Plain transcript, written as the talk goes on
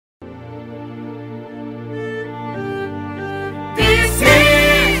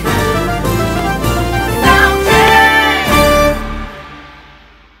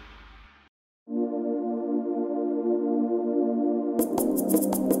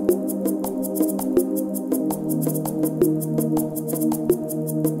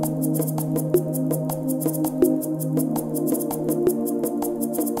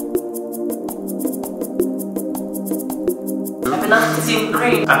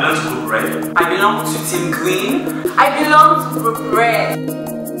I belong to Group Red. I belong to Team Green. I belong to Group Red.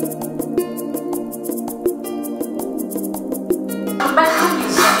 Battle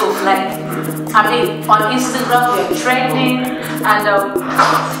is dope. Like, I mean, on Instagram we're trending, and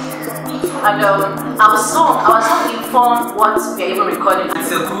I was so informed what we're even recording.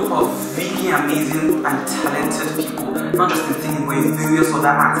 It's a group of really amazing and talented people, not just in singing, but in various other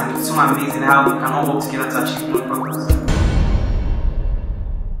arts, and it's so amazing how we can all work together to achieve one purpose.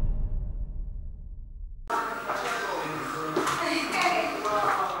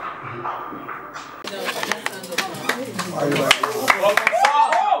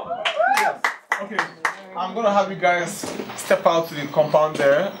 I'm gonna have you guys step out to the compound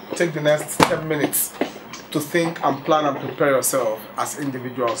there, take the next 10 minutes to think and plan and prepare yourself as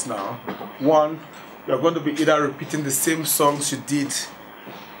individuals now. One, you're going to be either repeating the same songs you did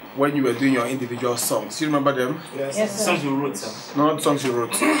when you were doing your individual songs. You remember them? Yes, yes, songs you wrote, sir. No, not songs you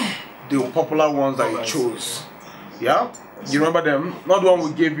wrote. The popular ones that you chose. Yeah? You remember them? Not the one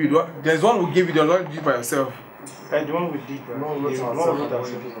we gave you. There's one we gave you, the other one you did by yourself. And the one we did,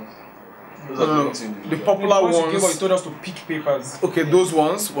 No. The popular ones. You told us to pick papers. Okay, those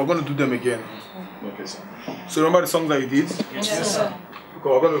ones, we're going to do them again. Okay, sir. So remember the songs that you did? Yes, sir.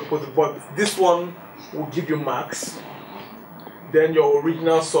 Because we're going to put it, but this one will give you marks. Then your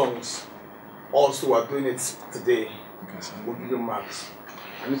original songs also are doing it today. Okay, sir. We'll give you marks.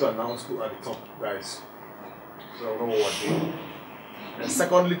 I need to announce who at the top, guys. So I know what we're doing. And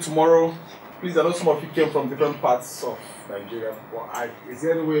secondly, tomorrow, please, I know some of you came from different parts of Nigeria. Well, is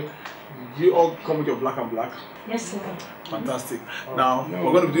there any way you all come with your black and black? Yes, sir. Fantastic. Now,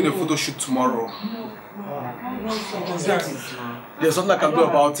 we're going to be doing a photo shoot tomorrow. There's something I can do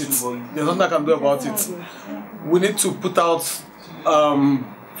about it. There's something I can do about it. We need to put out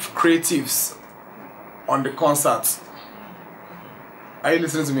creatives on the concert. Are you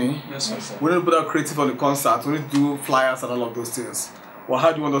listening to me? Yes, sir. We need to put out creative on the concert. We need to do flyers and all of those things. Well,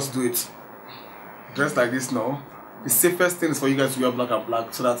 how do you want us to do it? Dressed like this now. The safest thing is for you guys to wear black and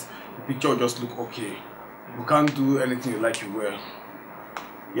black so that the picture will just look okay. You can't do anything you like you wear.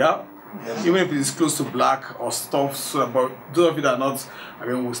 Yeah? Yes. Even if it is close to black or stuff, so that, but those of you that are not, I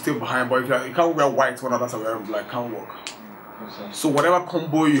mean, we'll stay behind. But if you can't wear white when others are wearing black, can't work. Yes, so whatever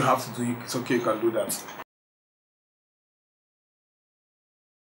combo you have to do, it's okay, you can do that.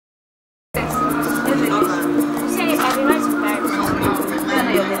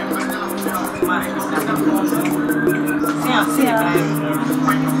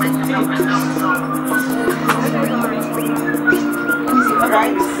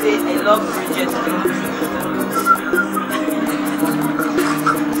 Right, say I love Bridget.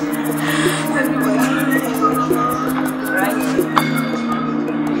 Right.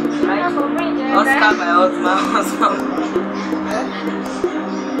 Oscar, my husband.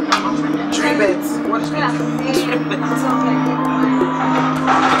 Tributes. What is that? Tributes.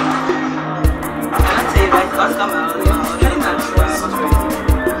 I say right, Oscar, my husband.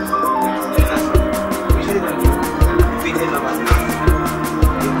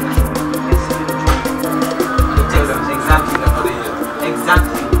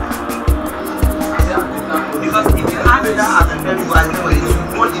 Exactly. Because if you have that as a very well, it will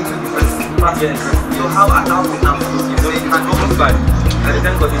go into the first. Yes. So how we now? So you can almost like, and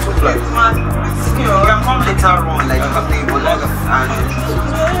then got it to fly. You know, we come later on, like you will log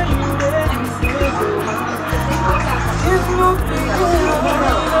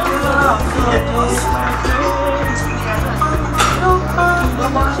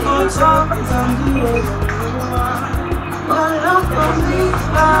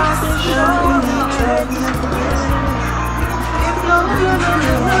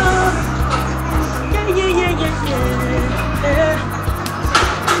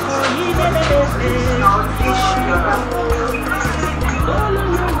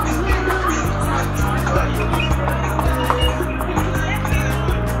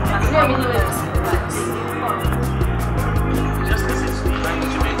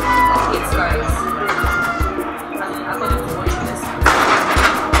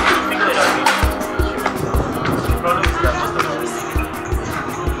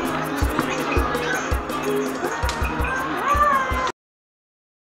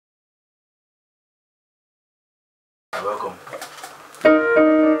Welcome.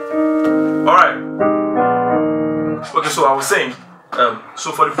 Alright. Okay, so I was saying,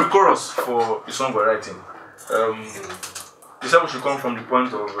 so for the pre-chorus for the song we're writing, they said we should come from the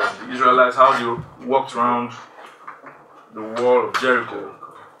point of the Israelites, how they walked around the wall of Jericho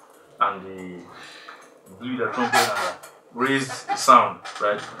and they blew their trumpet and raised the sound,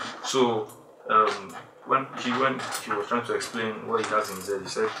 right? So when he was trying to explain what he has in his head, he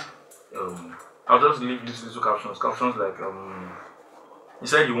said, I'll just leave these little captions. Captions like, he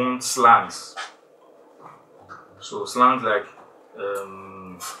said he wants slangs. So slangs like,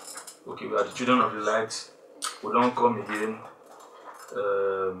 okay, we are the children of the light. We don't come again.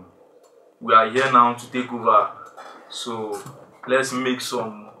 We are here now to take over. So let's make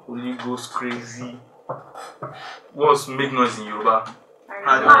some Holy Ghost crazy. What's make noise in Yoruba?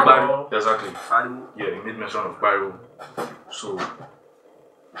 Exactly. Yeah, he made mention of pyro. So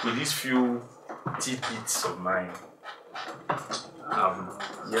with these few tidbits of mine, I'm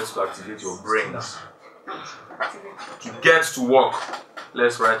yet to activate your brains. To get to work,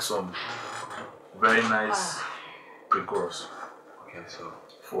 let's write some very nice pre-chorus. Okay, so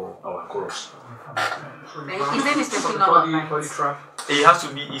for our chorus. His name is for the track. It has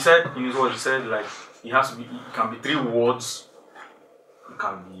to be. He said in his words. He said like it has to be. It can be 3 words. It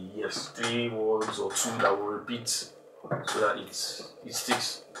can be 3 words or 2 that will repeat so that it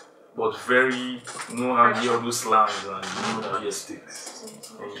sticks. But very, you know how you hear all those slangs and you know that it sticks.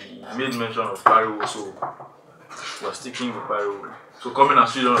 And he made mention of pyro, so we're sticking with pyro. So coming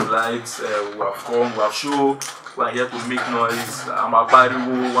as children of light, we have come, we have show, we are here to make noise. I'm a pyro,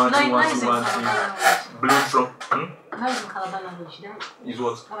 1 2 1 2 1 2. Blown from. How is in Calabar language? Is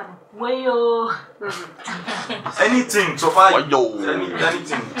what? Wayo. Anything so far.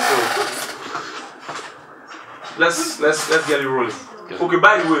 Anything. So let's get it rolling. Okay,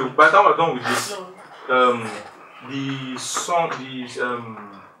 by the way, by the time we're done with this, the song,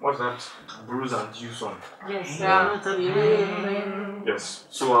 what's that? Bruce and Dew song. Yes. Yes.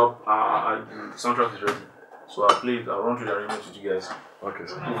 So the soundtrack is ready. So I'll play it. I'll run through the arrangement with you guys. Okay.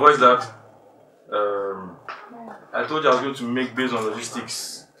 So to voice that, I told you I was going to make based on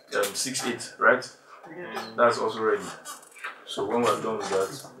logistics 6/8, right? That's also ready. So when we're done with that,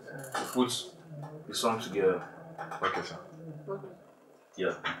 we'll put the song together. Okay, sir.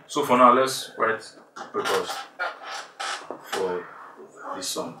 Yeah. So for now, let's write pre-chorus for this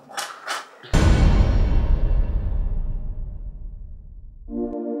song.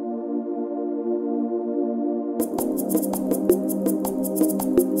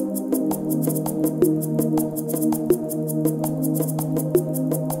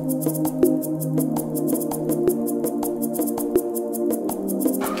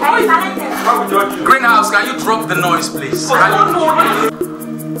 Greenhouse, can you drop the noise, please?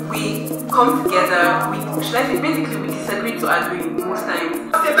 We come together, basically we disagree to agree most times.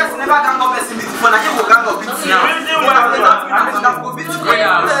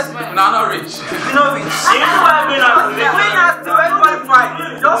 Greenhouse, no, not rich. You know rich. Greenhouse do everybody fine.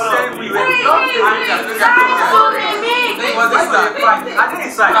 Just say we What is that? I think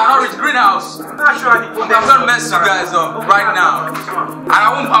it's like. No, not rich. Greenhouse. I'm not sure I'm gonna mess you guys up right now. And I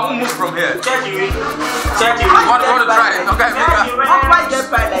won't move from here. Check it. I want to try it. Okay, Why you get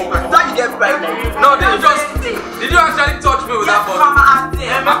pride like that? Why you get pride like that? no, did you actually touch me with that bottle?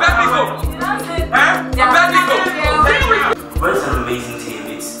 Well, it's an amazing team.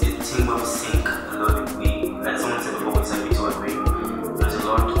 It's a team where we sync a lot of we, like someone said before, it's a bit to agree. There's a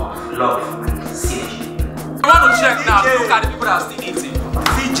lot of love and synergy. I want to check now. Look at the people that are still eating.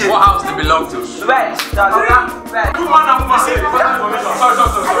 What house they belong to? Right. Right.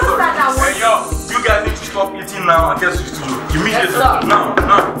 Hey yo, you guys need to stop eating now and get to the studio immediately. Now.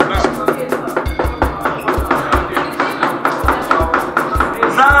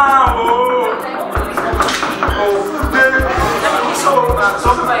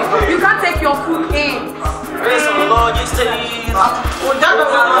 You can't take your food in.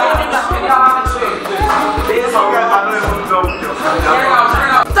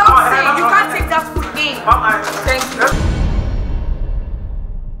 Stop saying you can't take that food in. Thank you.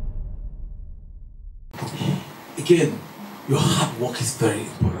 Again, your hard work is very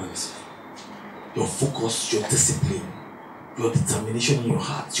important. Your focus, your discipline, your determination in your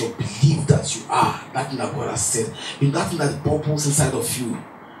heart, your belief that you are, that thing that God has said, that thing that purpose inside of you,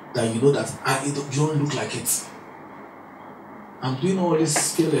 that you know that you don't look like it. I'm doing all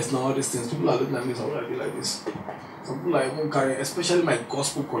this fearless now, all these things. People are looking at me, so I be like this. Some people are even carrying, especially my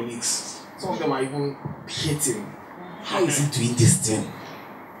gospel colleagues. Some of them are even hating. How is he doing this thing?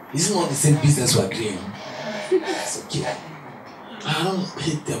 Is it not the same business we're doing? It's okay. I don't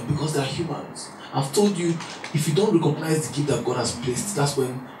hate them because they're humans. I've told you, if you don't recognize the gift that God has placed, that's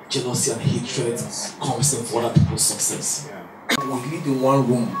when jealousy and hatred comes in for other people's success. We lived in one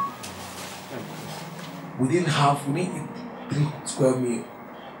room. We didn't eat 3 square meals.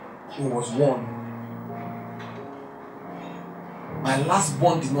 It was 1. My last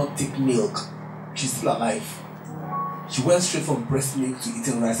born did not take milk. She's still alive. She went straight from breast milk to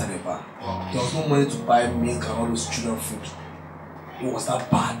eating rice and eba. There was no money to buy milk and all those children food. It was that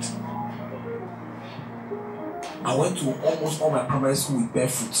bad. I went to almost all my primary school with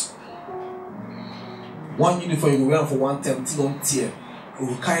barefoot. One uniform you go wear for one term, till don't tear. You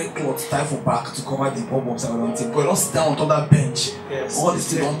will carry cloth tie for back to cover the bubbles and don't tear. But you don't sit down on top that bench. Yes. All this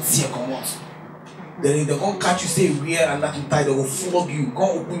thing don't tear come out. Then they're gonna catch you, say wear and that you tie, they will flog you.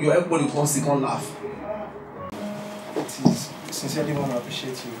 Go open your everybody will come sit and laugh. Sincerely want to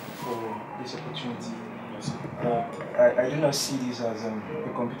appreciate you for this opportunity. I do not see this as a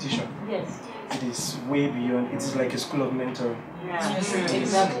competition. Yes. It is way beyond. It is like a school of mentoring. Yes,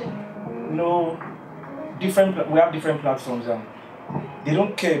 exactly. No, we have different platforms and they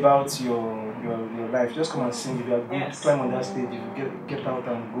don't care about your life. Just come and sing. If you are good, climb on that stage. You get out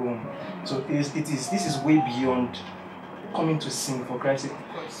and go home. So this is way beyond coming to sing, for Christ's sake.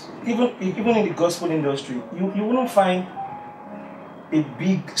 Even in the gospel industry, you wouldn't find a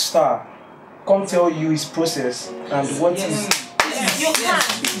big star come tell you his process and what is. You can.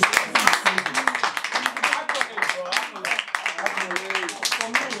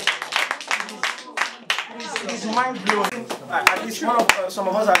 It's mind blowing. At least some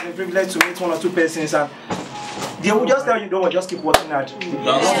of us have been privileged to meet one or two persons, and they will just tell you, don't worry, just keep working hard.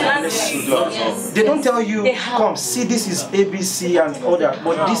 They don't tell you, come, see, this is ABC and all that,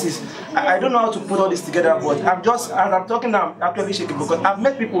 but this is, I don't know how to put all this together, but as I'm talking now, I'm actually shaking because I've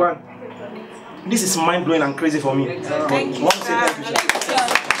met people and this is mind blowing and crazy for me. Thank you.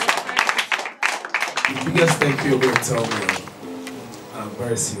 The biggest thank you you're going to tell me, I'm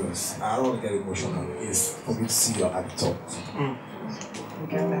very serious, I don't want to get emotional, is for me to see you at the top.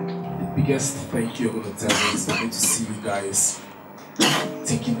 The biggest thank you you're going to tell me is for me to see you guys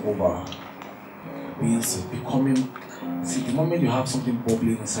taking over, becoming. See, the moment you have something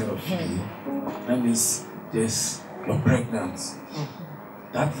bubbling inside of you, that means you're pregnant.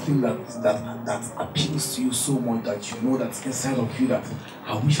 That thing that appeals to you so much that you know that's inside of you that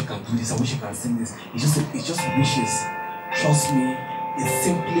I wish I can do this, I wish I can sing this. It's just wishes. Trust me, it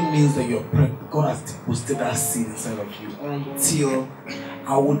simply means that you're pregnant. God has deposited that seed inside of you until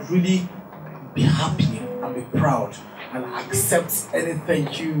I would really be happy and be proud and accept any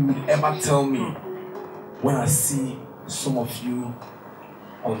thank you would ever tell me when I see some of you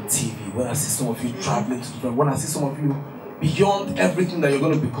on TV, when I see some of you traveling to different, when I see some of you beyond everything that you're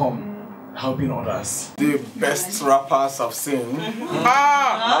going to become, helping others. The best rappers I've seen.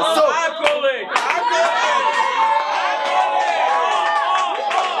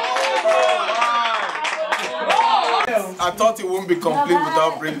 I thought it won't be complete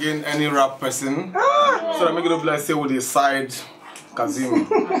without bringing any rap person. So I'm going to be like, say, with his side, Kazim.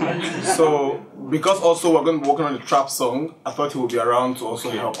 So, because also we're going to be working on the trap song, I thought he would be around to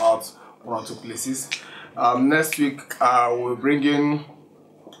also help out one or two places. Next week, we'll bring in,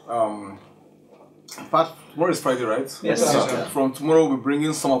 in fact, tomorrow is Friday, right? Yes. From tomorrow, we'll bring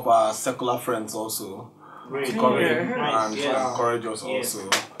in some of our secular friends also to come in and encourage us also.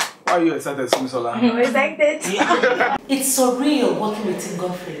 Why are you excited, Simisola? I'm excited. It's surreal working with Tim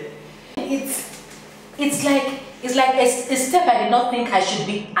Godfrey. It's like a step I did not think I should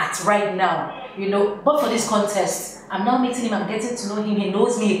be at right now. You know, but for this contest, I'm now meeting him, I'm getting to know him, he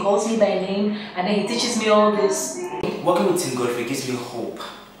knows me, he calls me by name, and then he teaches me all this. Working with Tim Godfrey gives me hope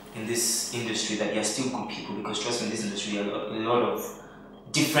in this industry that there are still good people, because trust me, in this industry there are a lot of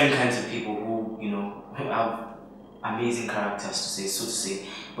different kinds of people who, you know, have amazing characters to say, so to say.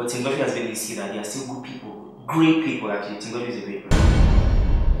 But Tim Godfrey has made me see that there are still good people, great people actually. Tim Godfrey is a great person.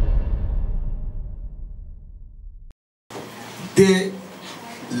 They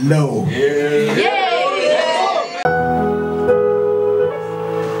low.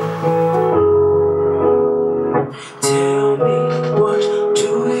 Tell me, what do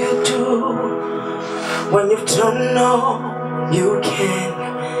you do when you've done all you can,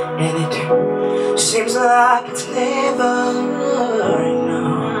 and it seems like it's never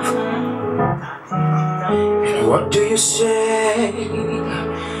enough? And what do you say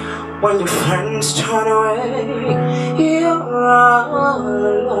when your friends turn away? You're all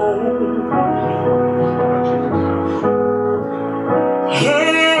alone.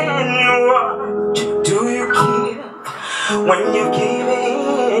 And what do you give when you're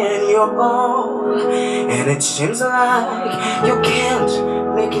giving your all, and it seems like you can't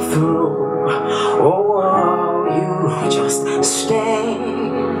make it through? Oh, you just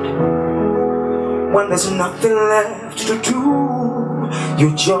stand when there's nothing left to do.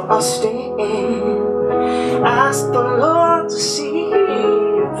 You just stand, ask the Lord to see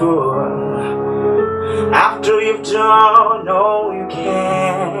you through. After you've done all you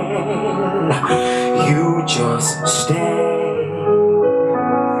can, you you just stay.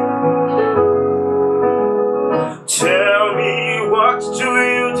 Tell me, what do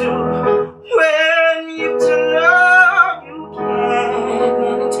you do when you don't know you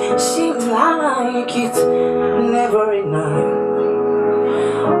can? It seems like it's never enough.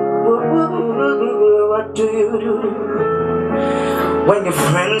 What do you do when your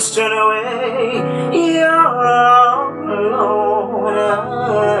friends turn away? You're all alone.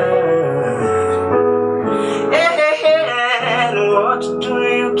 And what do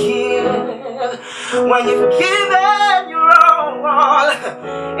you give when you've given your all?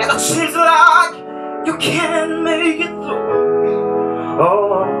 And it seems like you can't make it through.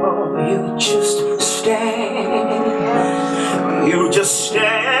 Oh, you just stand. You just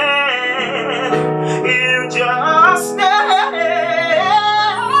stand. You just stand.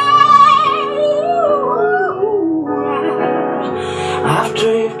 After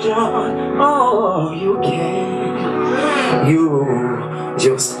you've done all you can, you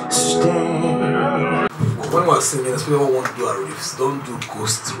just stand. When we're singing, that's what we want to do our riffs. Don't do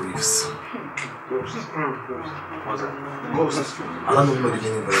ghost riffs. What's that? Ghost. I don't know the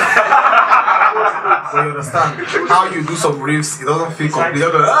meaning of it. So you understand how you do some riffs, it doesn't feel complete.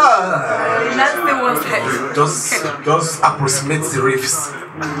 That's the one side. Just approximate the riffs.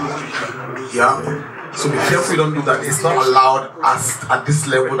 Yeah. So be careful you don't do that. It's not allowed at this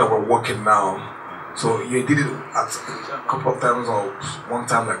level that we're working now. So you did it at a couple of times or one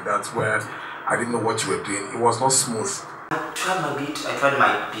time like that where I didn't know what you were doing. It was not smooth. I tried my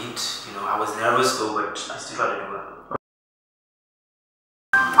beat. You know, I was nervous though, but I still tried to do it.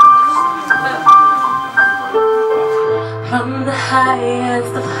 From the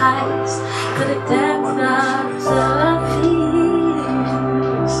highest of heights to the depths of the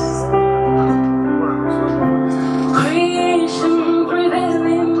peace, creation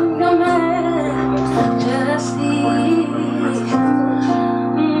prevailing no majesty.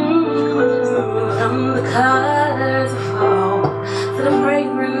 From the colors of fall to the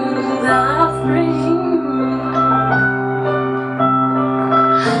fragrance of spring,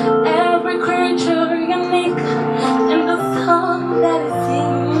 every creature unique in the song that it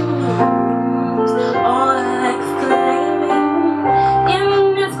sings, all exclaiming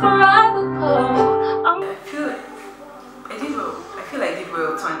indescribable. I feel like I did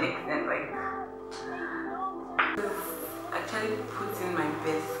well to an extent. Like, actually put in my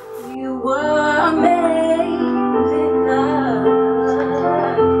best. You were amazing, love.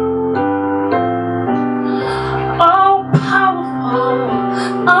 All powerful,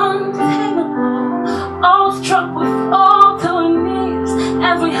 untamable, all struck with all to our knees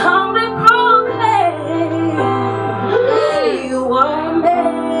as we humbly proclaim. You were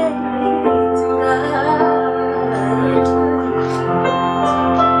amazing, love.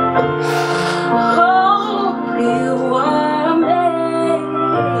 Oh, you were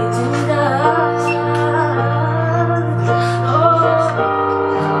amazing, love. Oh,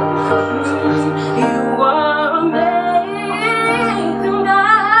 you were amazing,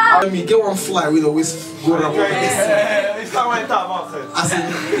 love. I mean, get one fly, we'll always go around with this. It's not what about it. As in,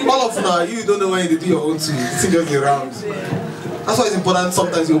 all of now, you don't know when you do your own too. It's just around. That's why it's important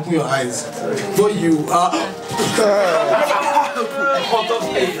sometimes you open your eyes. But you are.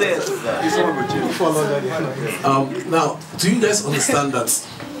 Now, do you guys understand that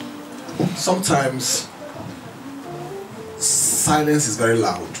sometimes silence is very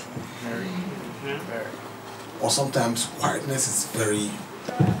loud? Or sometimes quietness is very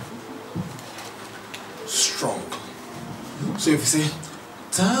strong. So if you say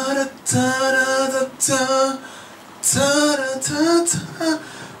ta da ta da da ta ta da ta ta,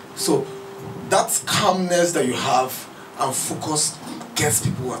 so that calmness that you have and focus gets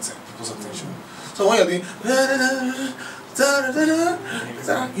people's attention. So when you're doing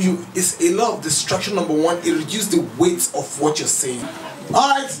it's a lot of distraction. Number one, it reduces the weight of what you're saying.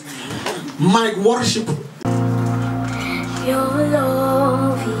 Alright, mic worship. Your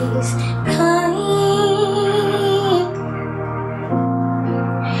love is kind.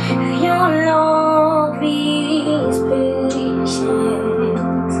 Your love is patient.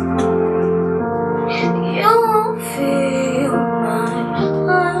 You fill my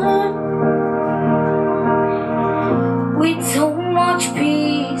heart with so much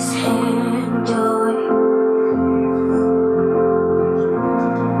peace and joy.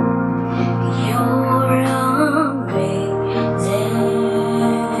 You're amazing.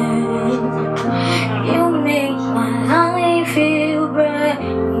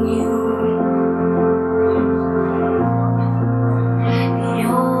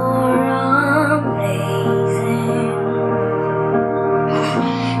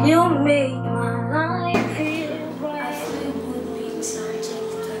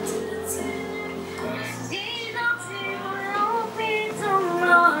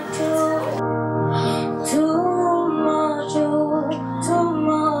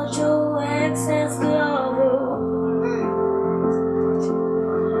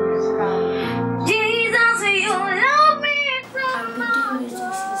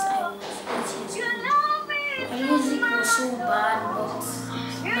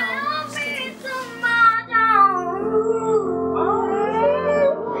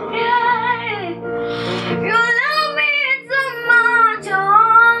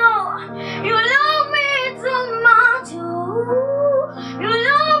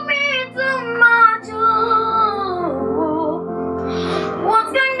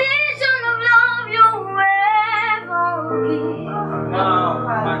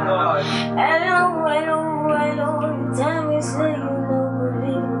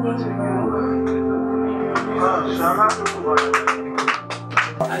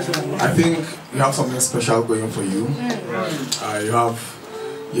 I think you have something special going for you.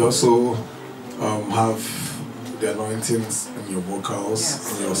 You also have the anointings in your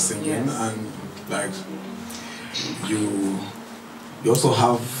vocals, in your singing, and like you also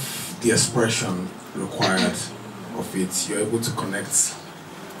have the expression required of it. You're able to connect.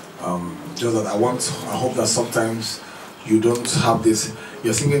 Just that I hope that sometimes you don't have this.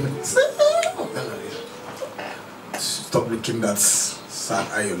 You're singing. Stop looking that sad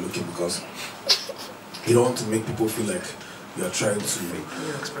eye you're looking, because you don't want to make people feel like you're trying to.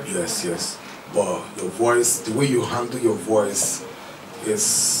 Yes. But your voice, the way you handle your voice,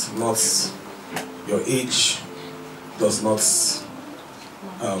 is not. Your age does not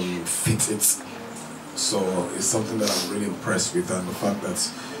fit it. So it's something that I'm really impressed with, and the fact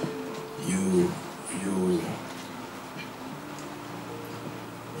that you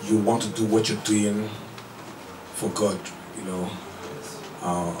want to do what you're doing for God, you know.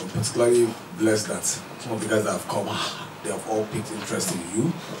 I'm particularly blessed that some of the guys that have come, they have all picked interest in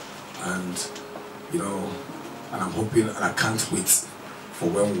you, and you know, and I'm hoping, and I can't wait for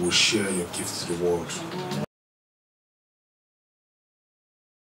when we will share your gift to the world.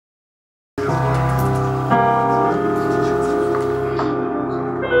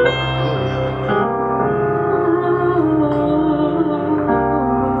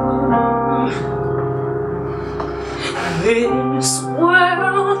 This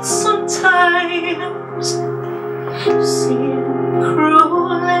world sometimes seems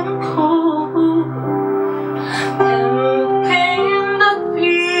cruel and cold, and pain that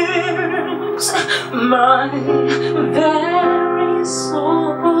pierces my very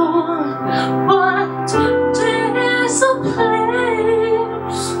soul. But there's a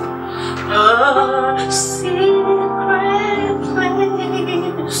place, a secret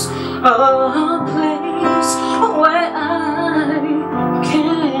place, a place where I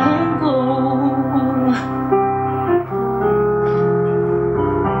can go.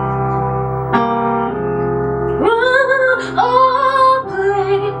 A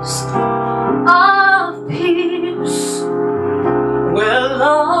place of peace, where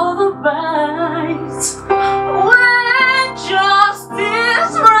love abides, where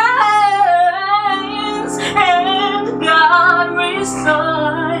justice reigns and God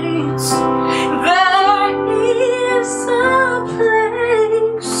resides. There is a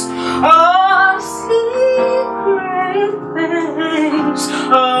place, a secret place,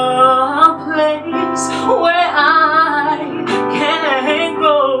 a place where I can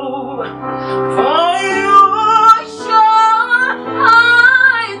go. For you shall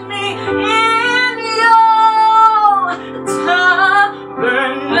hide me in your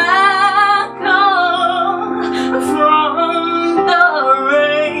tabernacle from the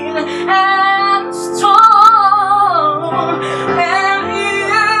rain and storm, and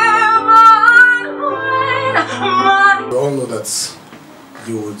even when We all know that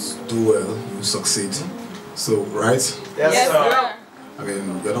you would do well, you would succeed. So, right? Yes, sir. I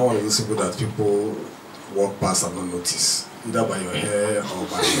mean, you're not one of those people that people walk past and don't notice, either by your hair or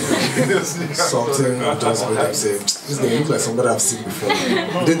by something, or just make them say, this guy looks like somebody I've seen before.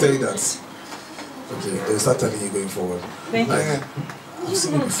 Did they tell you that? Okay, they'll start telling you going forward. Thank you. Like, I've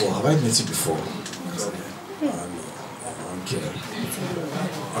seen you before, have I met you before? No, okay.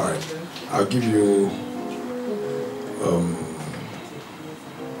 Alright, I'll give you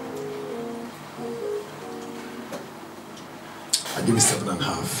I'll give you 7.5.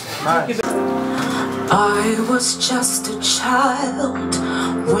 Nice. I was just a child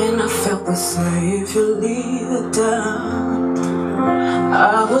when I felt the Savior lead down.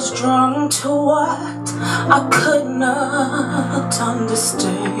 I was drawn to what I could not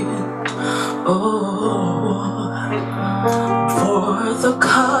understand. Oh, for the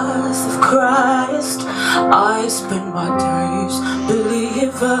cause of Christ, I spend my days believing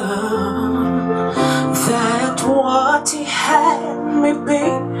that what He had me be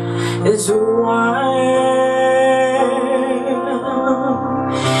is who I am.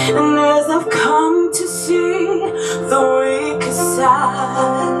 And as I've come to see the weakest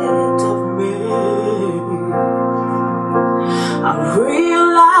side of me, I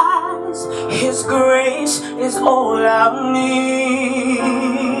realize His grace is all I need.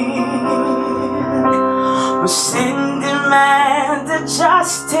 Sin demanded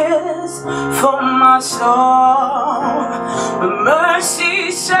justice for my soul, but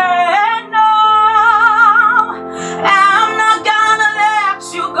mercy said no. I'm not gonna let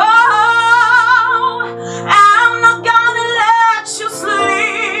you go. I'm not gonna let you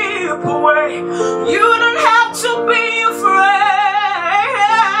slip away. You don't have to be afraid.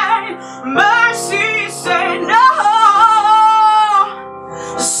 Mercy said no.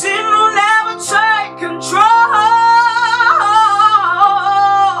 Sin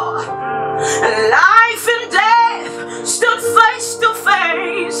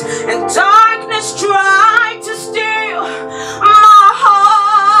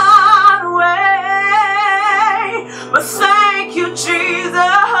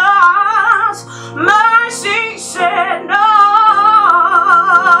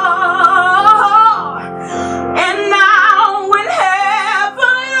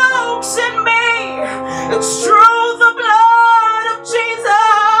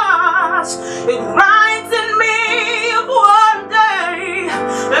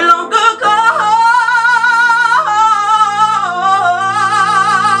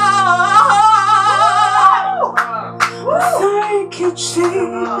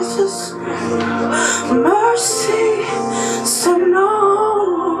Jesus, mercy, so no.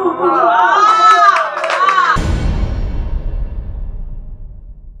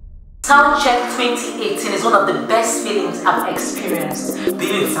 Soundcheck 2018 is one of the best feelings I've experienced.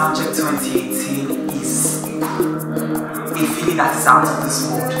 Being in Soundcheck 2018 is a feeling that is out of this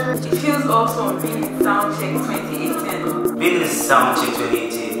world. It feels awesome being in Soundcheck 2018. Being in Soundcheck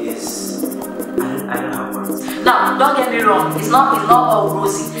 2018 is... I don't have words. Now, don't get me wrong, it's not all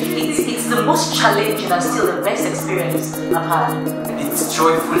rosy. It's the most challenging and still the best experience I've had. It's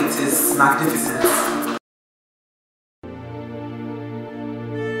joyful, it is magnificent.